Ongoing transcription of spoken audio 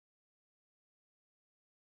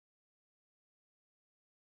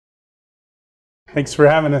Thanks for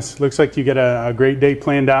having us. Looks like you got a great day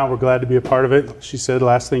planned out. We're glad to be a part of it. She said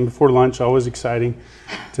last thing before lunch, always exciting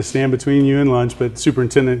to stand between you and lunch, but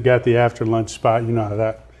superintendent got the after lunch spot. You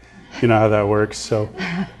know how that works. So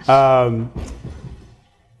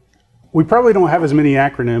we probably don't have as many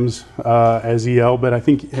acronyms as EL, but I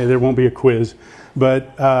think there won't be a quiz.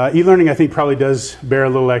 But e-learning, I think, probably does bear a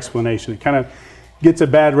little explanation. It kind of gets a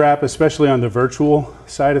bad rap, especially on the virtual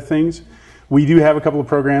side of things. We do have a couple of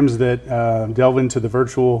programs that delve into the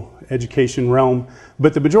virtual education realm,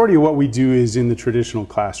 but the majority of what we do is in the traditional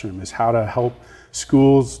classroom, is how to help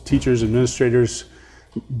schools, teachers, administrators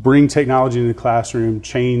bring technology in the classroom,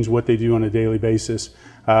 change what they do on a daily basis,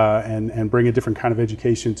 and bring a different kind of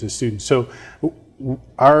education to students. So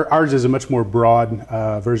ours is a much more broad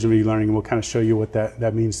version of e-learning, and we'll kind of show you what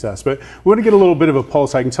that means to us. But we want to get a little bit of a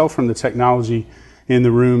pulse. I can tell from the technology in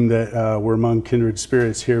the room that we're among kindred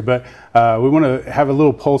spirits here, but we want to have a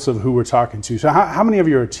little pulse of who we're talking to. So how many of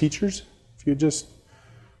you are teachers? If you just,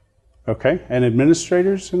 okay, and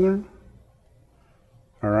administrators in there?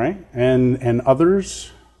 All right, and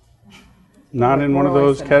others? Not in one of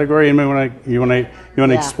those categories? Anybody you want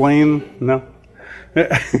to explain? No?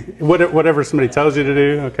 Whatever somebody tells you to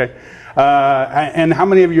do, okay. And how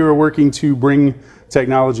many of you are working to bring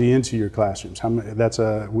technology into your classrooms?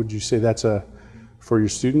 Would you say that's for your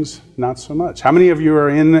students? Not so much. How many of you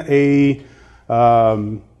are in a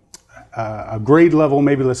grade level?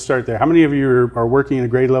 Maybe let's start there. How many of you are working in a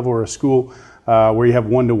grade level or a school where you have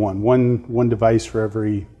one-to-one, one device for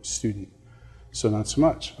every student? So not so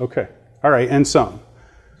much. Okay. All right, and some.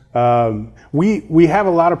 We have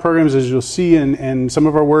a lot of programs, as you'll see, and some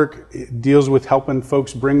of our work deals with helping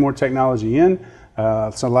folks bring more technology in.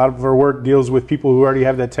 So a lot of our work deals with people who already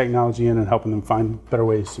have that technology in and helping them find better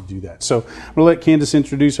ways to do that. So I'm going to let Candice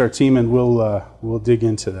introduce our team, and we'll dig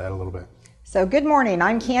into that a little bit. So good morning.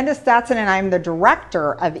 I'm Candice Dodson, and I'm the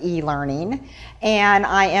director of e-learning. And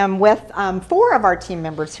I am with 4 of our team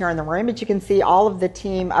members here in the room, but you can see all of the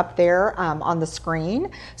team up there on the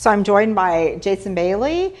screen. So I'm joined by Jason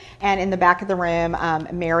Bailey, and in the back of the room,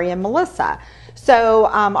 Mary and Melissa. So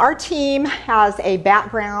our team has a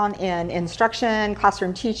background in instruction,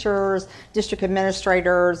 classroom teachers, district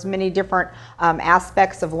administrators, many different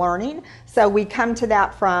aspects of learning. So we come to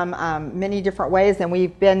that from many different ways, and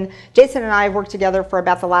Jason and I have worked together for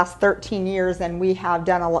about the last 13 years, and we have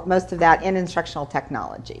done most of that in instructional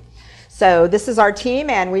technology. So this is our team,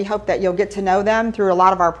 and we hope that you'll get to know them through a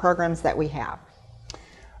lot of our programs that we have.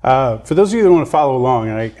 For those of you that want to follow along,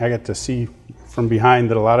 and I got to see from behind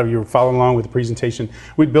that a lot of you were following along with the presentation.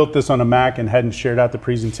 We built this on a Mac and hadn't shared out the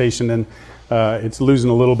presentation, and it's losing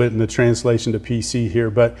a little bit in the translation to PC here,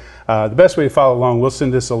 but the best way to follow along, we'll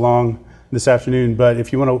send this along this afternoon, but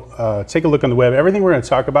if you want to take a look on the web, everything we're going to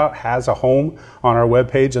talk about has a home on our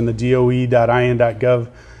webpage on the doe.in.gov,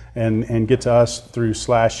 and get to us through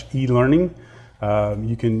 /eLearning.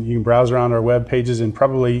 You can browse around our web pages, and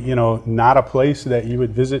probably not a place that you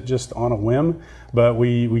would visit just on a whim, but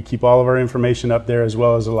we keep all of our information up there, as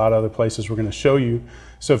well as a lot of other places we're going to show you.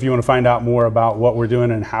 So if you want to find out more about what we're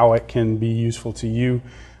doing and how it can be useful to you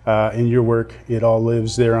in your work, it all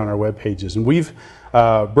lives there on our web pages. And we've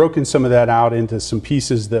broken some of that out into some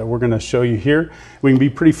pieces that we're going to show you here. We can be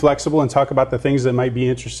pretty flexible and talk about the things that might be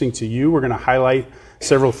interesting to you. We're going to highlight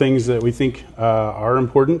several things that we think are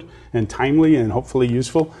important and timely and hopefully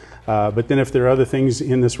useful. But then if there are other things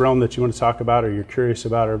in this realm that you want to talk about, or you're curious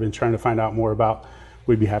about, or have been trying to find out more about,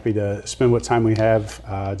 we'd be happy to spend what time we have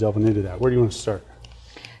delving into that. Where do you want to start?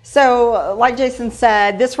 So like Jason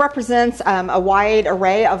said, this represents a wide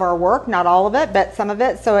array of our work, not all of it, but some of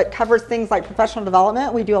it. So it covers things like professional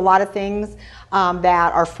development. We do a lot of things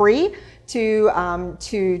that are free to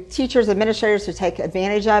teachers, administrators to take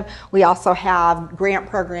advantage of. We also have grant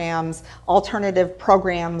programs, alternative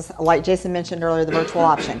programs, like Jason mentioned earlier, the virtual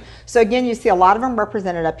option. So again, you see a lot of them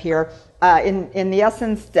represented up here. In the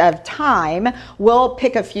essence of time, we'll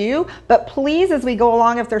pick a few, but please, as we go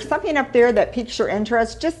along, if there's something up there that piques your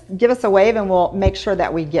interest, just give us a wave and we'll make sure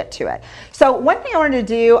that we get to it. So one thing I wanted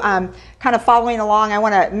to do, kind of following along, I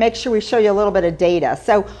want to make sure we show you a little bit of data.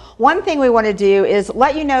 So one thing we want to do is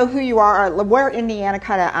let you know who you are, where Indiana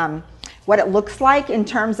kind of what it looks like in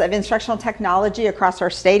terms of instructional technology across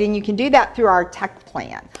our state, and you can do that through our tech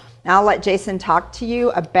plan. Now I'll let Jason talk to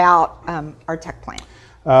you about our tech plan.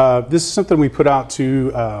 This is something we put out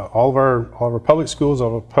to all of our public schools, all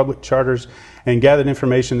of our public charters, and gathered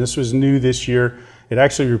information. This was new this year. It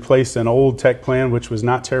actually replaced an old tech plan, which was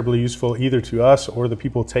not terribly useful either to us or the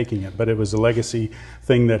people taking it, but it was a legacy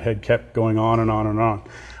thing that had kept going on and on and on.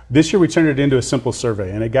 This year we turned it into a simple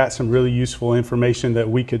survey, and it got some really useful information that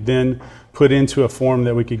we could then put into a form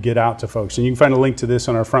that we could get out to folks. And you can find a link to this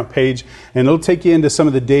on our front page, and it'll take you into some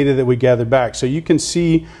of the data that we gathered back. So you can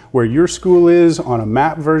see where your school is on a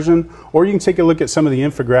map version, or you can take a look at some of the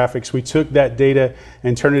infographics. We took that data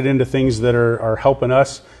and turned it into things that are helping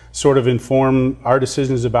us sort of inform our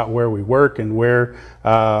decisions about where we work and where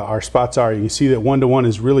our spots are. You can see that one-to-one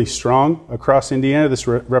is really strong across Indiana. This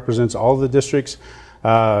represents all of the districts.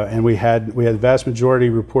 And we had the vast majority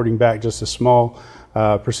reporting back, just a small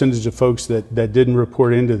percentage of folks that didn't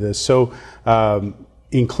report into this. So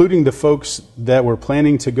including the folks that were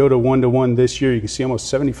planning to go to one-to-one this year, you can see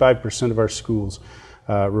almost 75% of our schools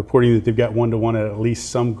reporting that they've got one-to-one at least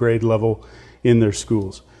some grade level in their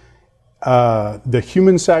schools. The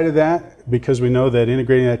human side of that, because we know that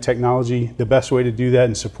integrating that technology, the best way to do that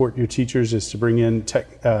and support your teachers is to bring in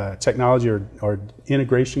technology or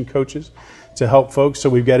integration coaches to help folks. So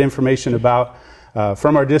we've got information about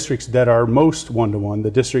from our districts that are most one-to-one,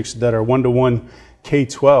 the districts that are one-to-one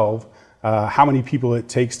K-12, how many people it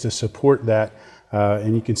takes to support that.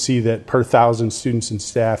 And you can see that per 1,000 students and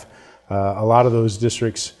staff, a lot of those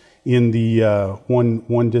districts in the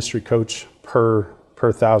one district coach per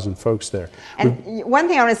 1,000 folks there. And one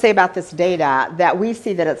thing I want to say about this data, that we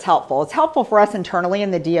see that it's helpful. It's helpful for us internally in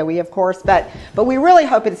the DOE, of course, but we really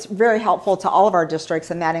hope it's very helpful to all of our districts,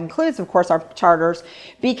 and that includes, of course, our charters,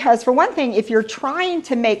 because for one thing, if you're trying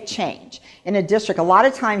to make change in a district, a lot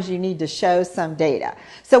of times you need to show some data.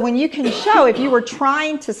 So when you can show, if you were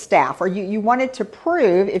trying to staff, or you wanted to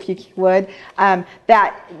prove, if you would,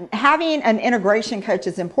 that having an integration coach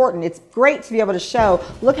is important, it's great to be able to show,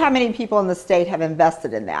 look how many people in the state have invested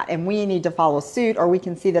in that, and we need to follow suit, or we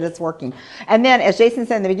can see that it's working. And then, as Jason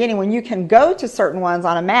said in the beginning, when you can go to certain ones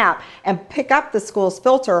on a map and pick up the school's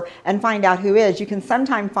filter and find out who is, you can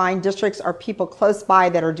sometimes find districts or people close by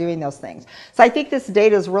that are doing those things. So I think this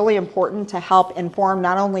data is really important to help inform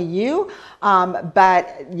not only you,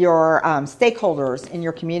 but your stakeholders in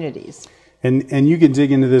your communities. And you can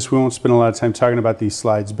dig into this. We won't spend a lot of time talking about these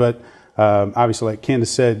slides, but obviously, like Candice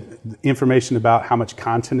said, information about how much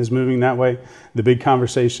content is moving that way. The big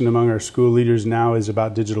conversation among our school leaders now is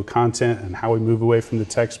about digital content and how we move away from the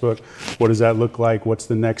textbook. What does that look like? What's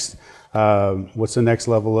the next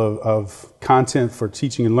level of content for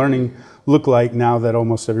teaching and learning look like now that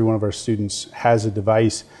almost every one of our students has a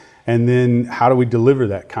device? And then how do we deliver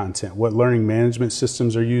that content? What learning management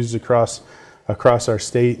systems are used across our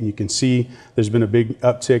state? And you can see there's been a big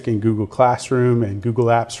uptick in Google Classroom and Google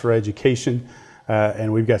Apps for Education.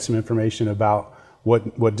 And we've got some information about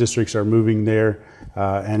what districts are moving there.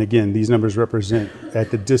 And again, these numbers represent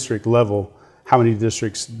at the district level how many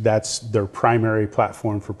districts that's their primary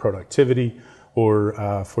platform for productivity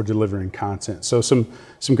or for delivering content. So some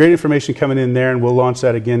great information coming in there, and we'll launch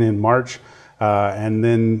that again in March. And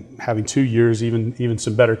then having 2 years, even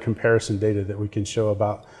some better comparison data that we can show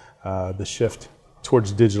about the shift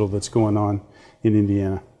towards digital that's going on in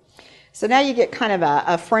Indiana. So now you get kind of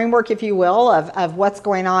a framework, if you will, of what's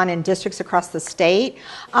going on in districts across the state.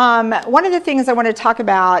 One of the things I want to talk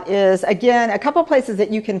about is, again, a couple places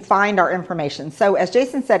that you can find our information. So as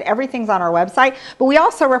Jason said, everything's on our website, but we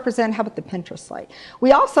also represent, how about the Pinterest site?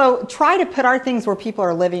 We also try to put our things where people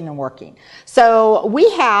are living and working. So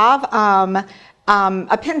we have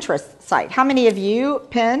a Pinterest site. How many of you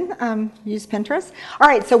use Pinterest? All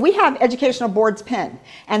right, so we have Educational Boards Pin,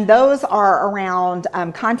 and those are around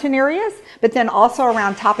content areas, but then also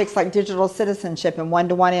around topics like digital citizenship and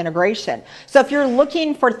one-to-one integration. So if you're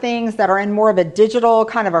looking for things that are in more of a digital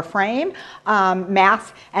kind of a frame,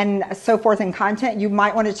 math and so forth and content, you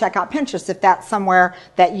might want to check out Pinterest if that's somewhere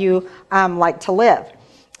that you like to live.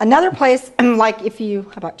 Another place, like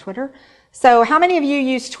how about Twitter? So how many of you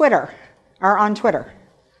use Twitter? Are on Twitter?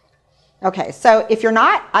 Okay, so if you're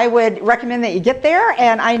not, I would recommend that you get there.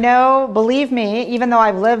 And I know, believe me, even though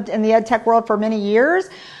I've lived in the ed tech world for many years,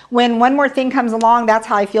 when one more thing comes along, that's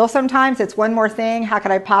how I feel sometimes. It's one more thing. How could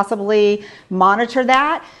I possibly monitor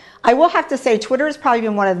that? I will have to say Twitter has probably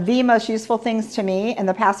been one of the most useful things to me in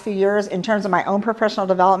the past few years in terms of my own professional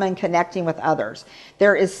development and connecting with others.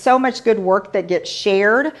 There is so much good work that gets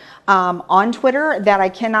shared on Twitter that I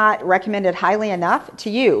cannot recommend it highly enough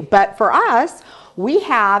to you. But for us, we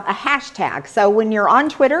have a hashtag. So when you're on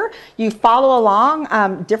Twitter, you follow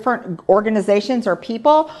along different organizations or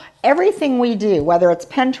people. Everything we do, whether it's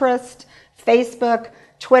Pinterest, Facebook,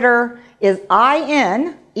 Twitter, is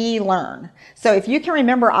IN eLearn. So if you can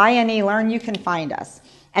remember IN eLearn, you can find us.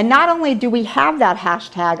 And not only do we have that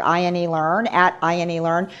hashtag IN eLearn, at IN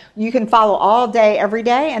eLearn, you can follow all day, every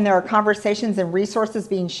day, and there are conversations and resources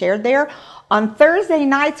being shared there. On Thursday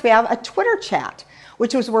nights, we have a Twitter chat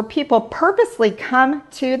which is where people purposely come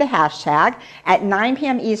to the hashtag at 9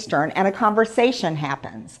 p.m. Eastern and a conversation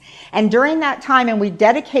happens. And during that time, and we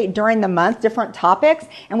dedicate during the month different topics,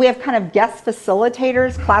 and we have kind of guest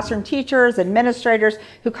facilitators, classroom teachers, administrators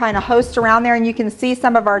who kind of host around there, and you can see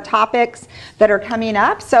some of our topics that are coming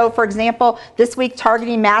up. So for example, this week,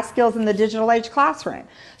 targeting math skills in the digital age classroom.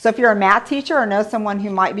 So if you're a math teacher or know someone who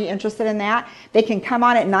might be interested in that, they can come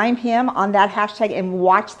on at 9 p.m. on that hashtag and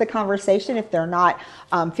watch the conversation if they're not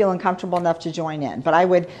feeling comfortable enough to join in. But I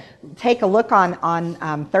would take a look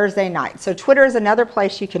on Thursday night. So Twitter is another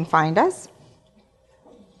place you can find us.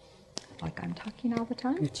 Like I'm talking all the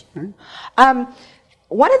time.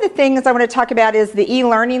 One of the things I want to talk about is the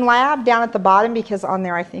eLearning lab down at the bottom, because on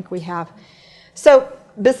there I think we have. So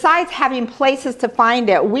besides having places to find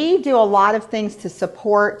it, we do a lot of things to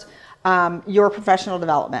support your professional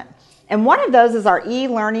development. And one of those is our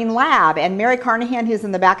eLearning lab. And Mary Carnahan, who's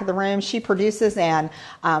in the back of the room, she produces and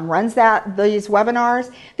runs these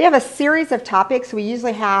webinars. They have a series of topics. We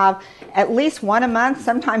usually have at least one a month,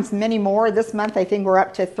 sometimes many more. This month, I think we're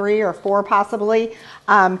up to 3 or 4 possibly,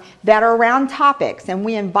 that are around topics. And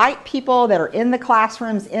we invite people that are in the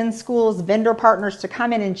classrooms, in schools, vendor partners to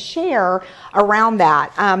come in and share around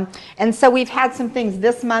that. And so we've had some things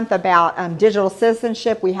this month about digital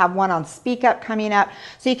citizenship. We have one on Speak Up coming up.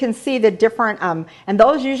 So you can see the different, and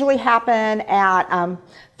those usually happen at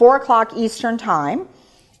 4 o'clock Eastern time.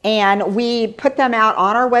 And we put them out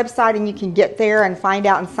on our website, and you can get there and find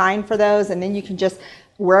out and sign for those. And then you can just,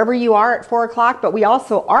 wherever you are at 4 o'clock, but we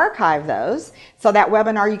also archive those. So that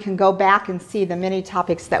webinar, you can go back and see the many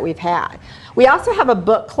topics that we've had. We also have a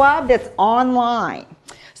book club that's online.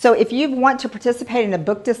 So if you want to participate in a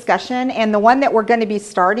book discussion, and the one that we're going to be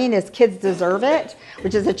starting is Kids Deserve It,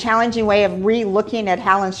 which is a challenging way of re-looking at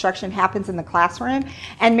how instruction happens in the classroom.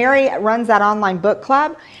 And Mary runs that online book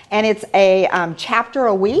club, and it's a chapter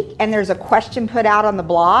a week, and there's a question put out on the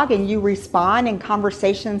blog, and you respond, and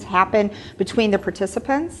conversations happen between the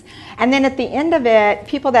participants. And then at the end of it,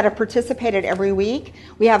 people that have participated every week,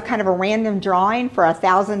 we have kind of a random drawing for a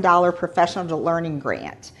 $1,000 professional learning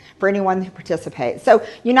grant for anyone who participates. So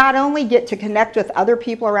you not only get to connect with other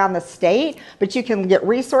people around the state, but you can get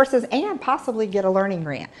resources and possibly get a learning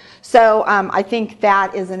grant. So I think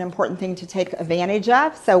that is an important thing to take advantage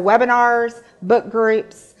of. So webinars, book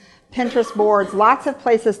groups, Pinterest boards, lots of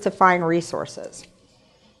places to find resources.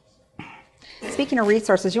 Speaking of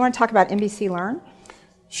resources, you want to talk about NBC Learn?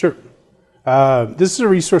 Sure. This is a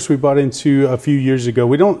resource we bought into a few years ago.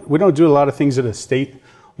 We don't do a lot of things at a state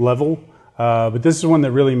level. But this is one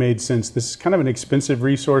that really made sense. This is kind of an expensive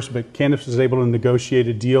resource, but Candice was able to negotiate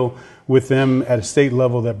a deal with them at a state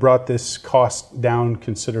level that brought this cost down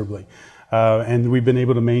considerably. And we've been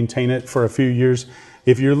able to maintain it for a few years.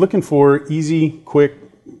 If you're looking for easy, quick,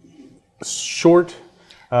 short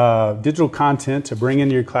digital content to bring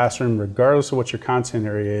into your classroom, regardless of what your content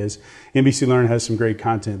area is, NBC Learn has some great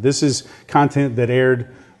content. This is content that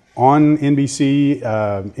aired on NBC,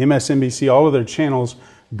 MSNBC, all of their channels,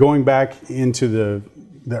 going back into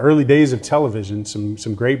the early days of television,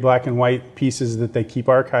 some great black and white pieces that they keep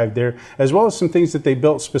archived there, as well as some things that they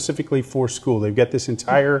built specifically for school. They've got this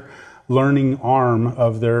entire learning arm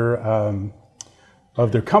of their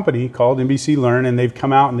company called NBC Learn, and they've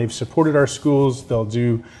come out and they've supported our schools. They'll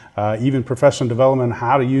do even professional development on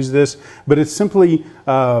how to use this, but it's simply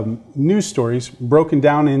news stories broken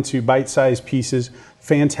down into bite-sized pieces.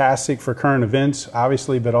 Fantastic for current events,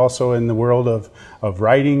 obviously, but also in the world of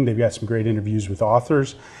writing. They've got some great interviews with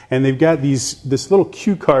authors, and they've got this little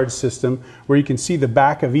cue card system where you can see the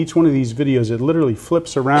back of each one of these videos. It literally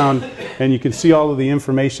flips around, and you can see all of the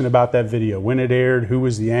information about that video, when it aired, who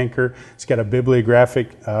was the anchor. It's got a bibliographic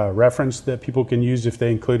reference that people can use if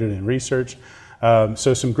they include it in research.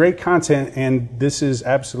 So some great content, and this is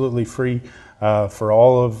absolutely free for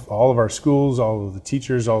all of our schools, all of the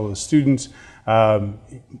teachers, all of the students.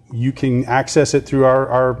 You can access it through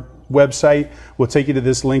our website. We'll take you to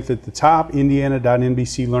this link at the top,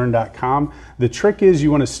 indiana.nbclearn.com. The trick is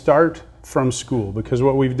you want to start from school, because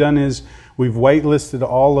what we've done is we've whitelisted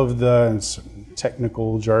all of the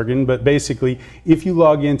technical jargon, but basically if you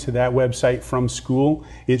log into that website from school,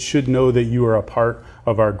 it should know that you are a part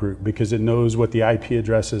of our group, because it knows what the IP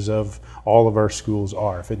addresses of all of our schools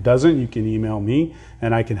are. If it doesn't, you can email me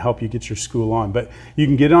and I can help you get your school on. But you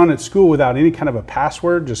can get on at school without any kind of a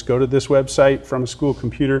password. Just go to this website from a school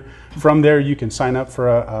computer. From there, you can sign up for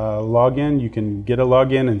a login. You can get a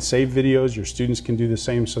login and save videos. Your students can do the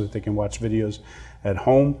same so that they can watch videos at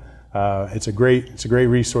home. It's a great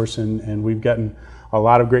resource, and we've gotten a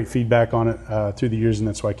lot of great feedback on it through the years, and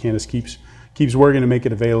that's why Candice keeps working to make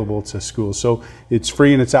it available to schools. So it's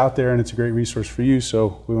free and it's out there and it's a great resource for you.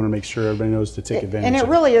 So we want to make sure everybody knows to take advantage of it. And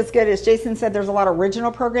it really is good. As Jason said, there's a lot of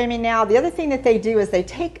original programming now. The other thing that they do is they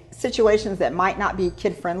take situations that might not be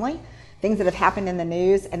kid friendly, things that have happened in the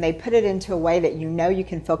news, and they put it into a way that you know you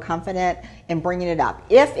can feel confident in bringing it up.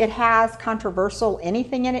 If it has controversial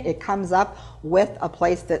anything in it, it comes up with a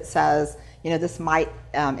place that says, you know, this might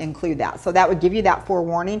include that. So that would give you that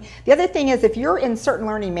forewarning. The other thing is if you're in certain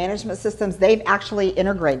learning management systems, they've actually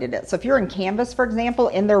integrated it. So if you're in Canvas, for example,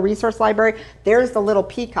 in their resource library, there's the little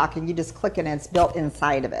peacock and you just click it and it's built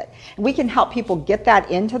inside of it. And we can help people get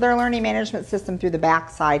that into their learning management system through the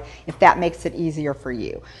backside if that makes it easier for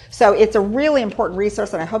you. So it's a really important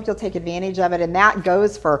resource and I hope you'll take advantage of it. And that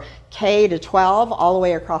goes for K to 12 all the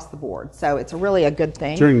way across the board. So it's really a good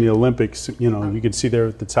thing. During the Olympics, you know, you could see there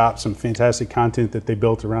at the top some fantastic content that they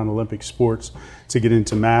built around Olympic sports to get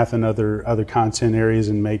into math and other content areas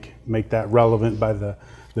and make that relevant by the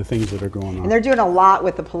things that are going on. And they're doing a lot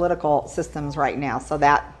with the political systems right now, so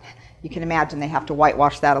that you can imagine they have to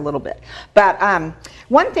whitewash that a little bit. But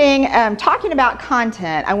one thing, talking about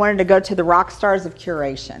content, I wanted to go to the rock stars of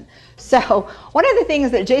curation. So one of the things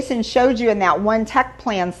that Jason showed you in that one tech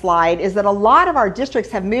plan slide is that a lot of our districts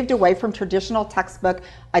have moved away from traditional textbook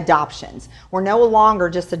adoptions. We're no longer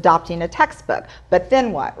just adopting a textbook, but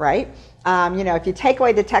then what, right? You know, if you take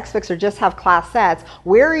away the textbooks or just have class sets,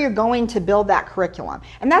 where are you going to build that curriculum?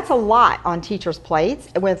 And that's a lot on teachers' plates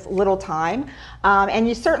with little time. And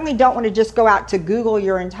you certainly don't want to just go out to Google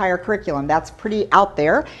your entire curriculum. That's pretty out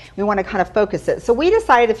there. We want to kind of focus it. So we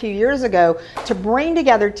decided a few years ago to bring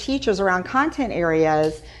together teachers around content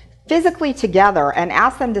areas physically together and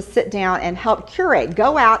ask them to sit down and help curate.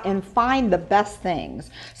 Go out and find the best things.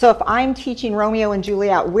 So if I'm teaching Romeo and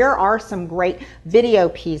Juliet, where are some great video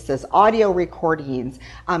pieces, audio recordings,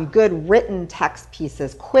 good written text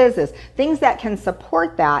pieces, quizzes, things that can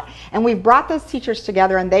support that. And we've brought those teachers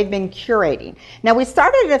together and they've been curating. Now we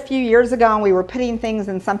started a few years ago and we were putting things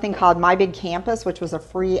in something called My Big Campus, which was a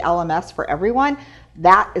free LMS for everyone.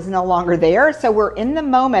 That is no longer there. So we're in the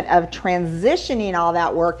moment of transitioning all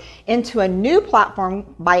that work into a new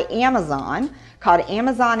platform by Amazon called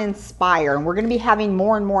Amazon Inspire. And we're going to be having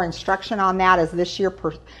more and more instruction on that as this year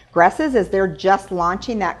progresses, as they're just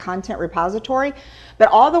launching that content repository. But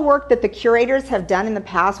all the work that the curators have done in the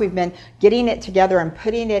past, we've been getting it together and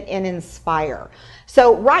putting it in Inspire.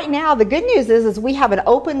 So right now, the good news is we have an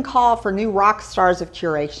open call for new rock stars of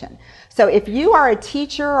curation. So if you are a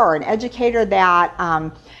teacher or an educator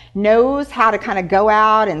that knows how to kind of go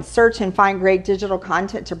out and search and find great digital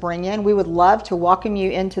content to bring in, we would love to welcome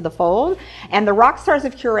you into the fold. And the rock stars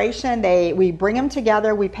of curation, we bring them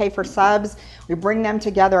together, we pay for subs, we bring them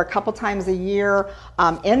together a couple times a year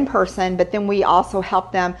in person, but then we also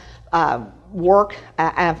help them work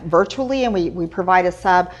virtually, and we provide a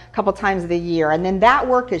sub a couple times of the year. And then that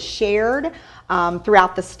work is shared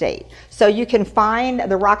throughout the state. So you can find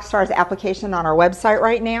the Rockstars application on our website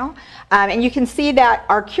right now. And you can see that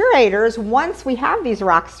our curators, once we have these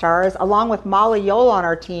Rockstars, along with Molly Yole on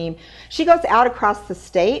our team, she goes out across the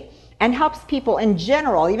state and helps people in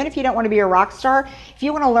general, even if you don't want to be a rock star, if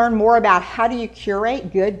you want to learn more about how do you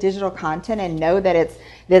curate good digital content and know that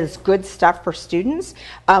it's good stuff for students,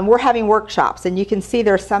 we're having workshops. And you can see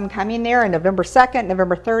there's some coming there on November 2nd,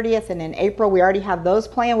 November 30th, and in April. We already have those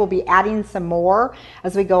planned. We'll be adding some more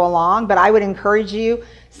as we go along. But I would encourage you,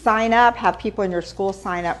 sign up, have people in your school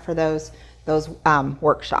sign up for those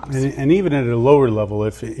workshops. And even at a lower level,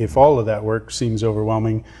 if all of that work seems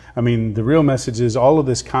overwhelming, I mean, the real message is all of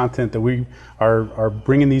this content that we are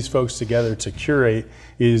bringing these folks together to curate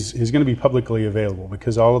is going to be publicly available,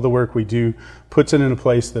 because all of the work we do puts it in a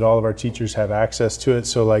place that all of our teachers have access to it.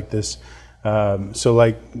 So like this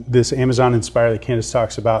Amazon Inspire that Candice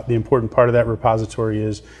talks about, the important part of that repository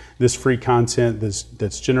is this free content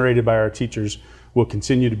that's generated by our teachers will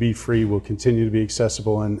continue to be free, will continue to be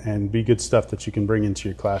accessible, and be good stuff that you can bring into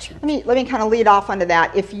your classroom. Let me kind of lead off onto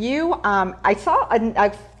that. If you, I saw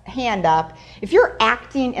a hand up, if you're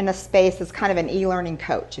acting in a space as kind of an e-learning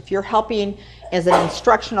coach, if you're helping as an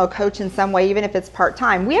instructional coach in some way, even if it's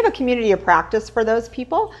part-time, we have a community of practice for those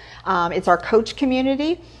people. It's our coach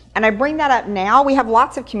community. And I bring that up now. We have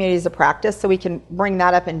lots of communities of practice, so we can bring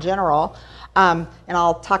that up in general. And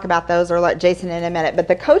I'll talk about those or let Jason in a minute. But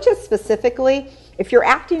the coaches specifically, if you're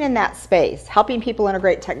acting in that space, helping people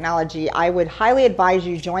integrate technology, I would highly advise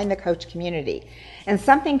you join the coach community. And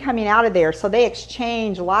something coming out of there, so they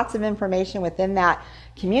exchange lots of information within that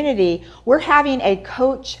community. We're having a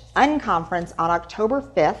coach unconference on October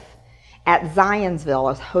 5th at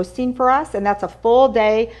Zionsville is hosting for us, and that's a full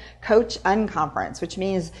day coach unconference, which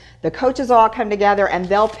means the coaches all come together and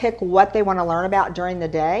they'll pick what they want to learn about during the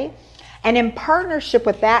day. And in partnership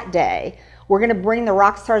with that day, we're going to bring the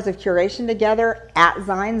rock stars of curation together at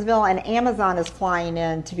Zionsville, and Amazon is flying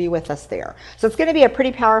in to be with us there. So it's going to be a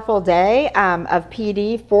pretty powerful day of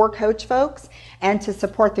PD for coach folks and to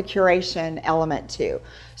support the curation element too.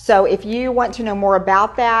 So if you want to know more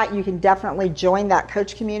about that, you can definitely join that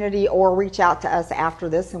coach community or reach out to us after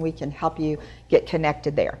this and we can help you get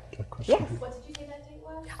connected there. Yes. What did you say that date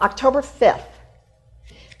was? October 5th.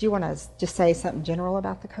 Do you want to just say something general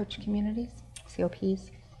about the coach communities,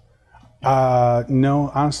 COPs?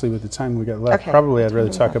 No, honestly, with the time we got left, Okay. probably I'd rather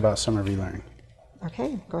talk about summer of eLearning.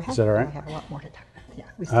 Okay, go ahead. Is that all right? We have a lot more to talk about. Yeah,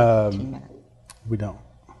 we still have 15 minutes. We don't.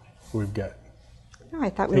 We've got. No, I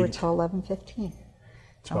thought we were till 11:15.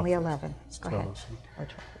 It's only 11. Go ahead. 12. Or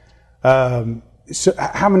 12. So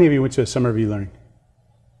how many of you went to a summer of eLearning?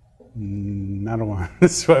 I don't want.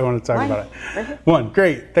 This is why I want to talk One. about it. Right here. One,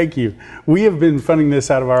 great, thank you. We have been funding this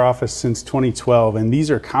out of our office since 2012, and these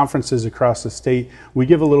are conferences across the state. We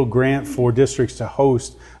give a little grant for districts to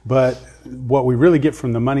host, but what we really get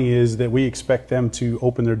from the money is that we expect them to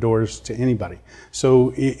open their doors to anybody.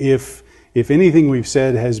 So if anything we've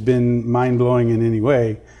said has been mind-blowing in any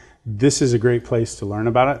way, this is a great place to learn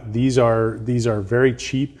about it. These are very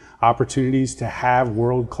cheap opportunities to have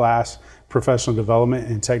world-class professional development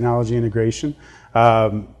and technology integration.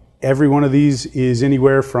 Every one of these is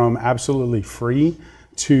anywhere from absolutely free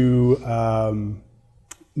to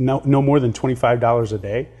no more than $25 a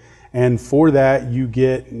day. And for that, you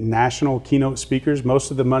get national keynote speakers.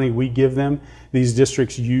 Most of the money we give them, these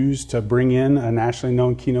districts use to bring in a nationally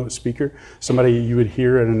known keynote speaker, somebody you would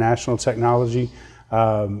hear at a national technology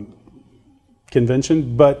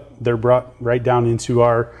convention, but they're brought right down into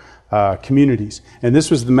our communities. And this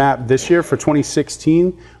was the map this year for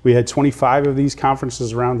 2016. We had 25 of these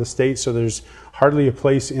conferences around the state, so there's hardly a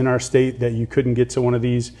place in our state that you couldn't get to one of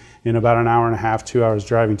these in about an hour and a half, 2 hours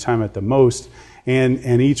driving time at the most.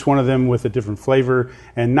 And each one of them with a different flavor,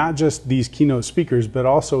 and not just these keynote speakers, but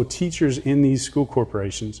also teachers in these school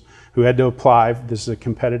corporations who had to apply. This is a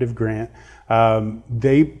competitive grant.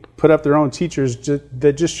 They put up their own teachers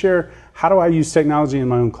that just share, how do I use technology in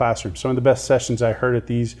my own classroom? Some of the best sessions I heard at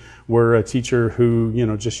these were a teacher who,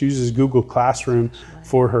 just uses Google Classroom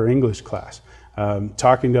for her English class.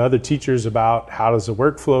 Talking to other teachers about how does the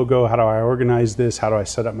workflow go, how do I organize this, how do I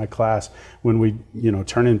set up my class when we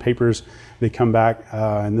turn in papers, they come back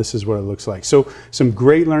and this is what it looks like. So some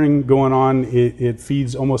great learning going on. It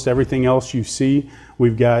feeds almost everything else you see.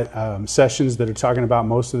 We've got sessions that are talking about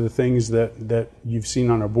most of the things that you've seen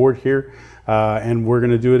on our board here. And we're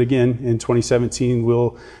going to do it again in 2017.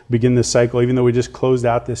 We'll begin this cycle. Even though we just closed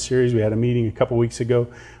out this series, we had a meeting a couple weeks ago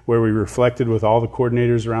where we reflected with all the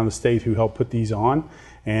coordinators around the state who helped put these on.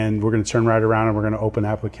 And we're going to turn right around and we're going to open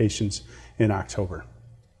applications in October.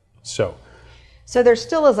 So there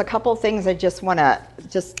still is a couple things I just want to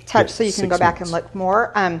touch so you can go back and look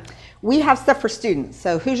more. We have stuff for students.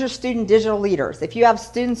 So who's your student digital leaders? If you have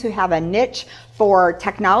students who have a niche for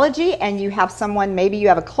technology and you have someone, maybe you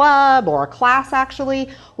have a club or a class actually,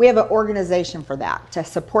 we have an organization for that to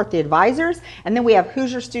support the advisors. And then we have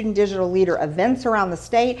who's your student digital leader events around the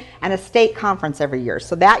state and a state conference every year.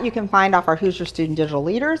 So that you can find off our who's your student digital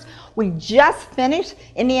leaders. We just finished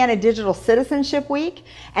Indiana Digital Citizenship Week.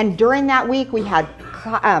 And during that week we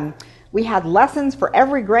had lessons for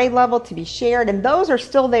every grade level to be shared, and those are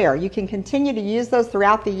still there. You can continue to use those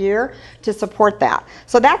throughout the year to support that.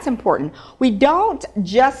 So that's important. We don't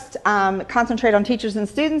just concentrate on teachers and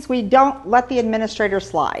students. We don't let the administrators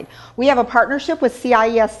slide. We have a partnership with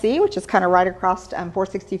CIESC, which is kind of right across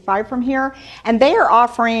 465 from here, and they are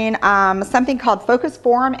offering something called Focus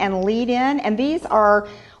Forum and Lead In, and these are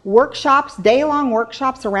workshops, day-long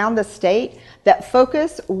workshops around the state that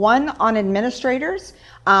focus, one, on administrators,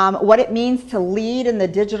 what it means to lead in the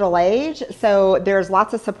digital age. So there's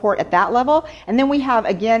lots of support at that level. And then we have,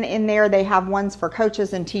 again, in there, they have ones for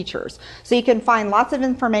coaches and teachers. So you can find lots of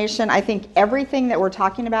information. I think everything that we're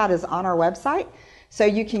talking about is on our website. So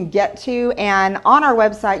you can get to, and on our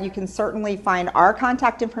website, you can certainly find our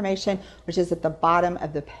contact information, which is at the bottom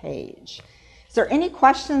of the page. Is there any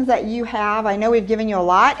questions that you have? I know we've given you a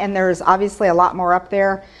lot, and there's obviously a lot more up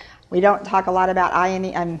there. We don't talk a lot about INE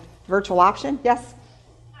and virtual option. Yes?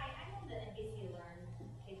 Hi, I'm on the NBC Learn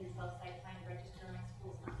K-12 site trying to register my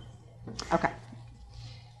school's not listed. Okay.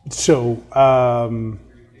 So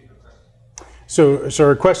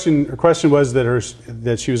her question was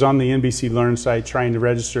that she was on the NBC Learn site trying to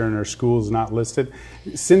register and her school's not listed.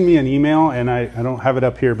 Send me an email, and I don't have it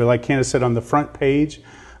up here, but like Candice said, on the front page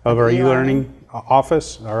of our eLearning. e-learning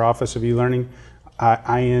office, our Office of eLearning,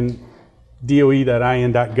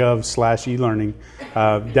 DOE.in.gov/e-learning.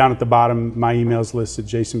 Down at the bottom, my email is listed,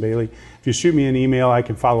 Jason Bailey. If you shoot me an email, I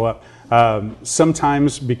can follow up.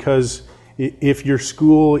 Sometimes, because if your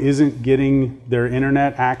school isn't getting their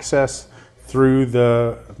internet access through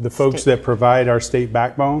the folks that provide our state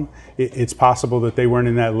backbone, it's possible that they weren't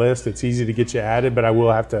in that list. It's easy to get you added, but I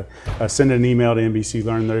will have to send an email to NBC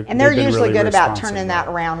Learn. And they're usually good about turning that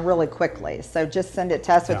around really quickly. So just send it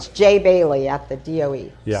to us. It's J. Bailey at the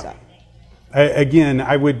DOE. Yeah. So. Again,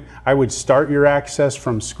 I would start your access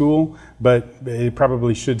from school, but it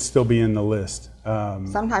probably should still be in the list.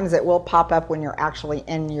 Sometimes it will pop up when you're actually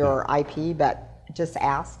in your IP, but just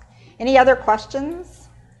ask. Any other questions?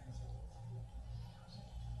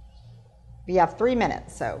 We have 3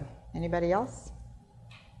 minutes, so anybody else?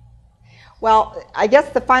 Well, I guess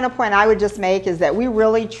the final point I would just make is that we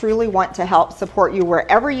really truly want to help support you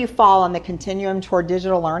wherever you fall on the continuum toward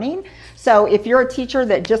digital learning. So if you're a teacher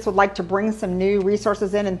that just would like to bring some new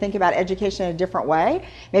resources in and think about education in a different way,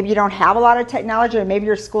 maybe you don't have a lot of technology or maybe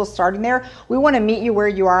your school's starting there, we want to meet you where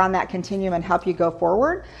you are on that continuum and help you go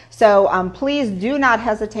forward. So please do not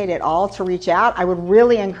hesitate at all to reach out. I would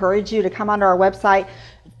really encourage you to come onto our website,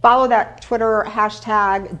 follow that Twitter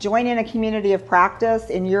hashtag, join in a community of practice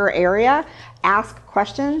in your area, ask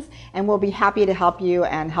questions, and we'll be happy to help you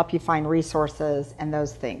and help you find resources and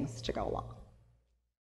those things to go along.